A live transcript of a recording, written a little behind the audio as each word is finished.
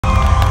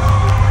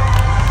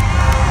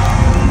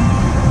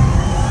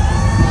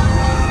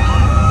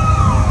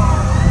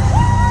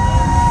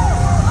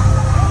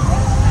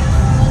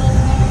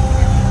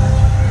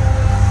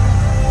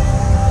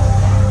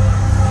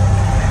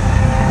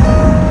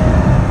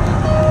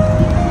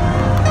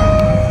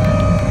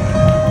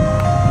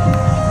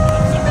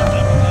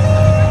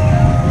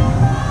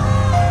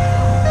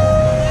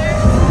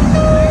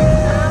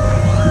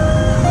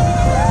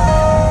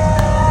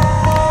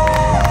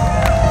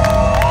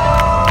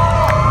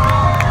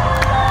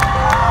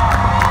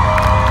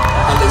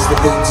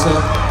walks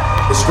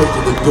up, it's straight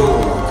to the door.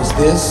 Cause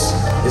this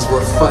is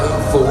worth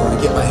fighting for. To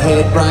get my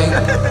head right,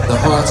 the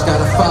heart's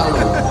gotta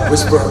follow.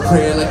 Whisper a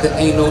prayer like there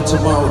ain't no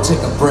tomorrow. Take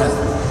a breath,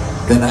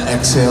 then I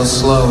exhale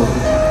slow.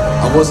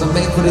 I wasn't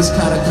made for this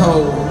kind of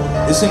cold.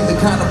 This ain't the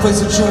kind of place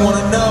that you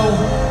wanna know.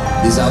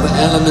 These are the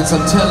elements,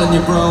 I'm telling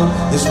you, bro.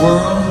 This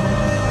world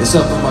is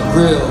up on my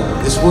grill.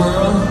 This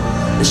world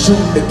is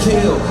shooting to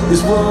kill.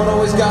 This world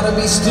always gotta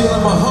be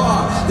stealing my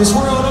heart. This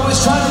world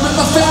always trying to rip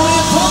my family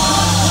apart.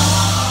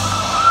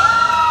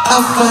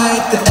 I'll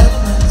fight the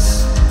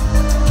elements.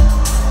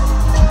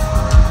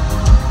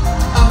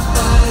 I'll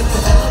fight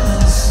the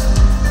elements.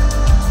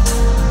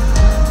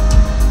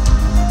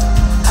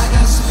 I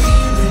got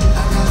spirit,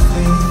 I got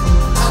faith.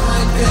 I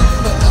might bend,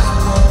 but I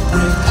won't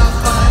break. I'll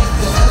fight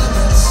the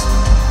elements.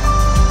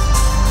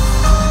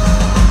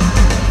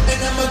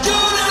 And I'ma go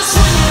down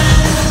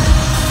swinging.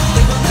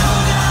 I'ma go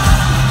down.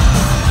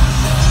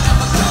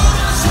 I'ma go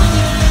down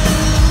swinging.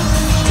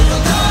 I'ma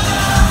go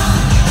down.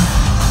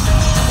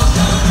 I'ma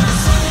go down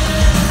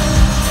swinging.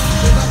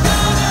 I'ma go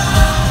down.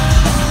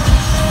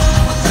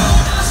 I'ma go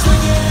down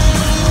swinging.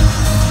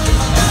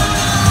 I'ma go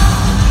down.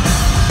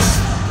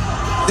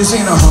 This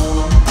ain't a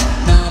home,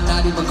 nah,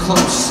 not even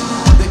close.